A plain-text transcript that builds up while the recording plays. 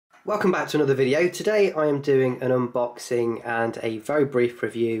Welcome back to another video. Today I am doing an unboxing and a very brief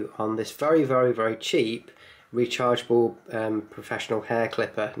review on this very cheap rechargeable professional hair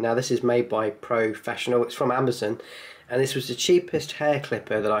clipper. Now this is made by Professional, it's from Amazon, and this was the cheapest hair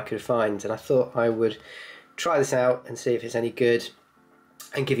clipper that I could find, and I thought I would try this out and see if it's any good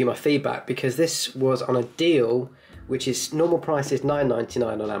and give you my feedback, because this was on a deal which is normal price is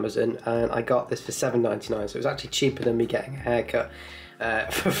 $9.99 on Amazon, and I got this for $7.99, so it was actually cheaper than me getting a haircut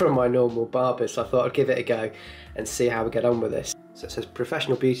from my normal barber. So I thought I'd give it a go and see how we get on with this. So it says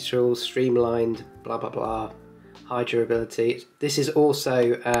professional beauty tools, streamlined, blah blah blah, high durability. This is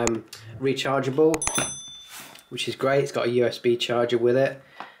also rechargeable, which is great. It's got a USB charger with it.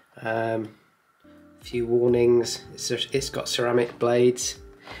 A few warnings. It's got ceramic blades,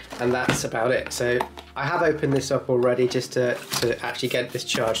 and that's about it. So I have opened this up already just to actually get this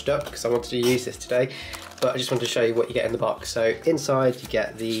charged up, because I wanted to use this today, but I just wanted to show you what you get in the box. So inside you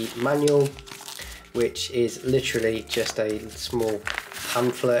get the manual, which is literally just a small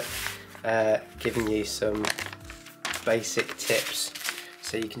pamphlet giving you some basic tips.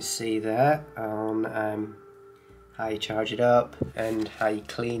 So you can see there on how you charge it up and how you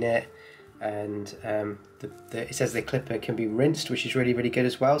clean it, and it says the clipper can be rinsed, which is really good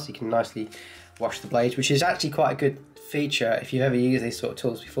as well, so you can nicely wash the blades, which is actually quite a good feature. If you've ever used these sort of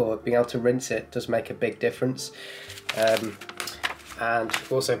tools before, being able to rinse it does make a big difference. And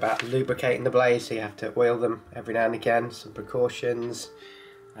also about lubricating the blades, so you have to oil them every now and again, some precautions,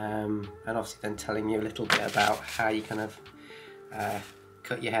 and obviously then telling you a little bit about how you kind of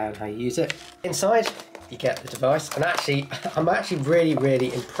cut your hair and how you use it. Inside you get the device, and actually I'm actually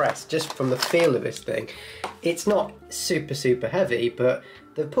really impressed just from the feel of this thing. It's not super heavy, but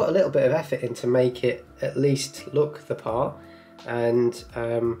they've put a little bit of effort in to make it at least look the part, and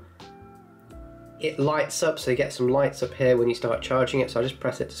it lights up, so you get some lights up here when you start charging it. So I just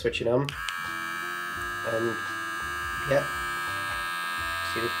press it to switch it on, and yeah,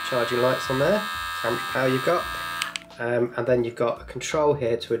 see the charging lights on there, how much power you've got, and then you've got a control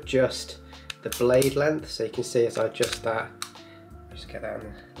here to adjust the blade length. So you can see as I adjust that, just get that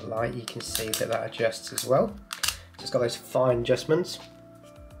in the light, you can see that adjusts as well. So it's got those fine adjustments,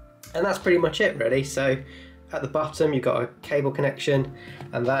 and that's pretty much it really. So at the bottom you've got a cable connection,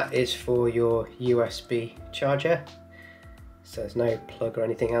 and that is for your USB charger, so there's no plug or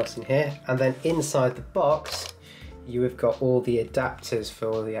anything else in here. And then inside the box you have got all the adapters for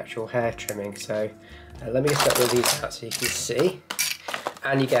all the actual hair trimming. So let me just get all these out so you can see,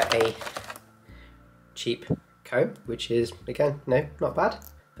 and you get a cheap comb, which is again not bad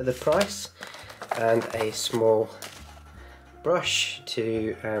for the price, and a small brush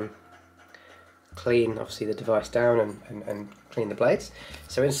to clean obviously the device down and clean the blades.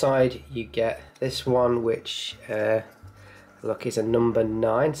 So inside you get this one, which look, is a number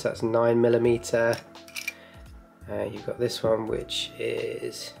 9, so that's 9mm. You've got this one, which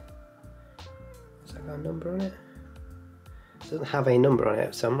has that got a number on it? It doesn't have a number on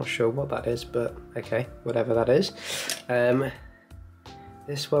it, so I'm not sure what that is, but okay, whatever that is.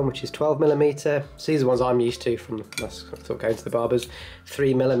 This one, which is 12mm, so these are the ones I'm used to from sort of going to the barbers.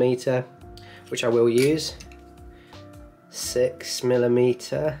 3mm, which I will use,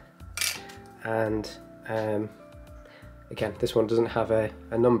 6mm, and again, this one doesn't have a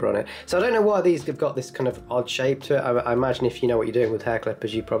number on it. So I don't know why these have got this kind of odd shape to it. I imagine if you know what you're doing with hair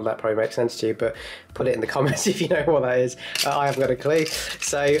clippers, that probably makes sense to you, but put it in the comments if you know what that is. I haven't got a clue.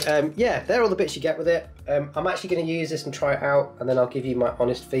 So yeah, they're all the bits you get with it. I'm actually going to use this and try it out, and then I'll give you my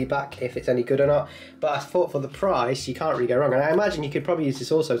honest feedback if it's any good or not. But I thought for the price, you can't really go wrong. And I imagine you could probably use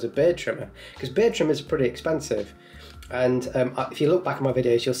this also as a beard trimmer, because beard trimmers are pretty expensive. And if you look back at my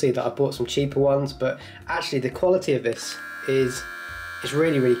videos, you'll see that I bought some cheaper ones, but actually the quality of this is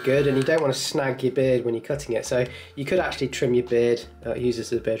really good, and you don't want to snag your beard when you're cutting it. So you could actually trim your beard, use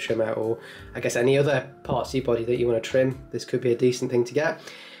this as a beard trimmer, or I guess any other parts of your body that you want to trim. This could be a decent thing to get.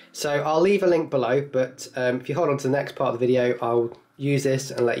 So I'll leave a link below, but if you hold on to the next part of the video, I'll use this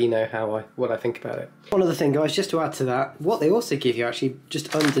and let you know what I think about it. One other thing, guys, just to add to that, what they also give you actually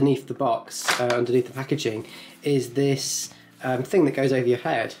just underneath the box, underneath the packaging, is this thing that goes over your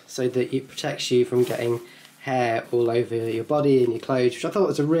head, so that it protects you from getting hair all over your body and your clothes, which I thought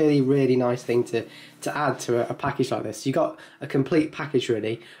was a really nice thing to add to a package like this. You got a complete package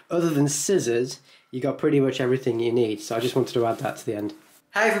really. Other than scissors, you got pretty much everything you need, so I just wanted to add that to the end.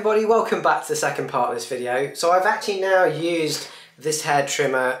 Hey everybody, welcome back to the second part of this video. So I've actually now used this hair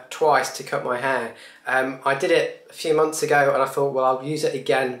trimmer twice to cut my hair. I did it a few months ago, and I thought, well, I'll use it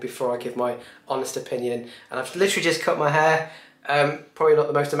again before I give my honest opinion. And I've literally just cut my hair. Probably not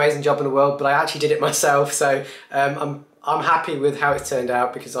the most amazing job in the world, but I actually did it myself, so I'm I'm happy with how it's turned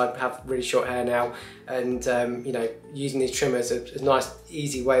out because I have really short hair now, and you know, using these trimmers is a nice,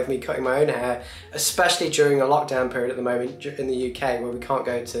 easy way of me cutting my own hair, especially during a lockdown period at the moment in the UK where we can't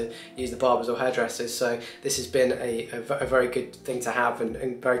go to use the barbers or hairdressers. So this has been a very good thing to have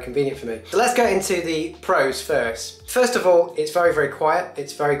and very convenient for me. So let's get into the pros first. First of all, it's very, very quiet.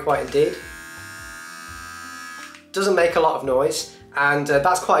 It's very quiet indeed. Doesn't make a lot of noise. And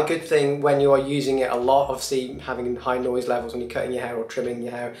that's quite a good thing when you are using it a lot. Obviously, having high noise levels when you're cutting your hair or trimming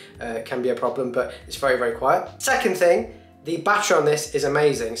your hair can be a problem, but it's very, very quiet. Second thing, the battery on this is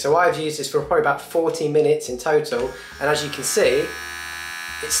amazing. So I've used this for probably about 40 minutes in total, and as you can see,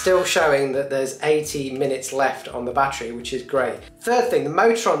 it's still showing that there's 80 minutes left on the battery, which is great. Third thing, the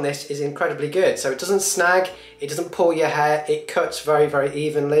motor on this is incredibly good. So it doesn't snag, it doesn't pull your hair, it cuts very, very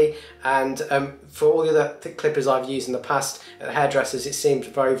evenly. And for all the other clippers I've used in the past at the hairdressers, it seems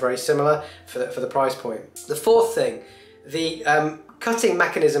very, very similar for the price point. The fourth thing, the cutting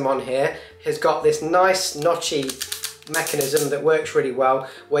mechanism on here has got this nice notchy mechanism that works really well,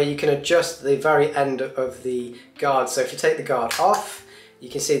 where you can adjust the very end of the guard. So if you take the guard off, you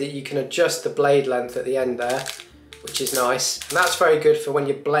can see that you can adjust the blade length at the end there, which is nice. And that's very good for when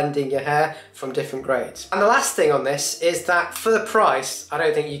you're blending your hair from different grades. And the last thing on this is that for the price, I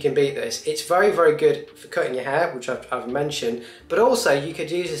don't think you can beat this. It's very, very good for cutting your hair, which I've mentioned, but also you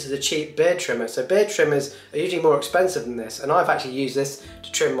could use this as a cheap beard trimmer. So beard trimmers are usually more expensive than this, and I've actually used this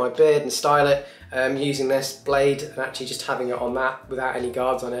to trim my beard and style it. Using this blade and actually just having it on that without any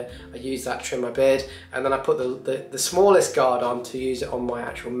guards on it. I use that to trim my beard, and then I put the smallest guard on to use it on my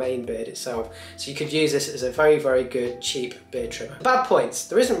actual main beard itself. So you could use this as a very, very good cheap beard trimmer. Bad points,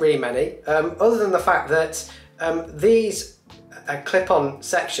 there isn't really many, other than the fact that these clip-on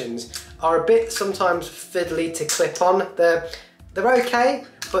sections are a bit sometimes fiddly to clip on. They're okay,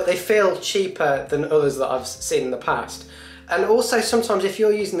 but they feel cheaper than others that I've seen in the past. And also sometimes if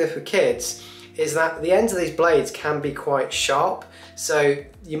you're using this for kids, is that the ends of these blades can be quite sharp. So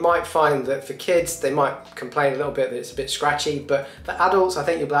you might find that for kids, they might complain a little bit that it's a bit scratchy, but for adults, I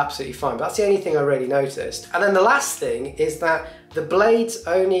think you'll be absolutely fine. But that's the only thing I really noticed. And then the last thing is that the blades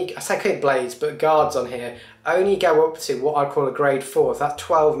only, I say blades, but guards on here, only go up to what I call a grade 4, so that's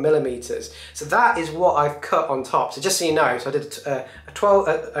 12 millimeters. So that is what I've cut on top. So just so you know, so I did a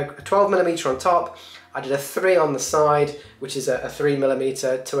 12 millimeter on top, I did a 3 on the side, which is a 3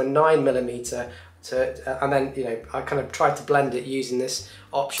 millimeter to a 9 millimeter, and then, you know, I kind of tried to blend it using this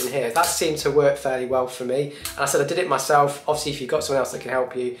option here. That seemed to work fairly well for me. And I said I did it myself. Obviously, if you've got someone else that can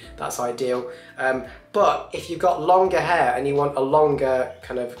help you, that's ideal. But if you've got longer hair and you want a longer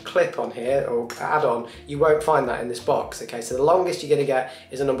kind of clip on here or add-on, you won't find that in this box. Okay, so the longest you're going to get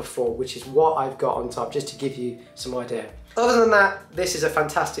is a number 4, which is what I've got on top, just to give you some idea. Other than that, this is a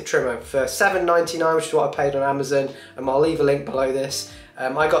fantastic trimmer for $7.99, which is what I paid on Amazon, and I'll leave a link below this.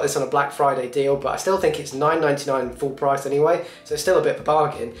 I got this on a Black Friday deal, but I still think it's $9.99 full price anyway, so it's still a bit of a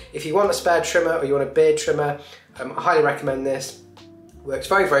bargain. If you want a spare trimmer or you want a beard trimmer, I highly recommend this. Works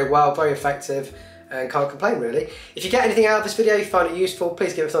very, very well, very effective, and can't complain really. If you get anything out of this video, you find it useful,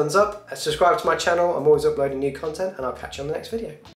 please give it a thumbs up, subscribe to my channel. I'm always uploading new content, and I'll catch you on the next video.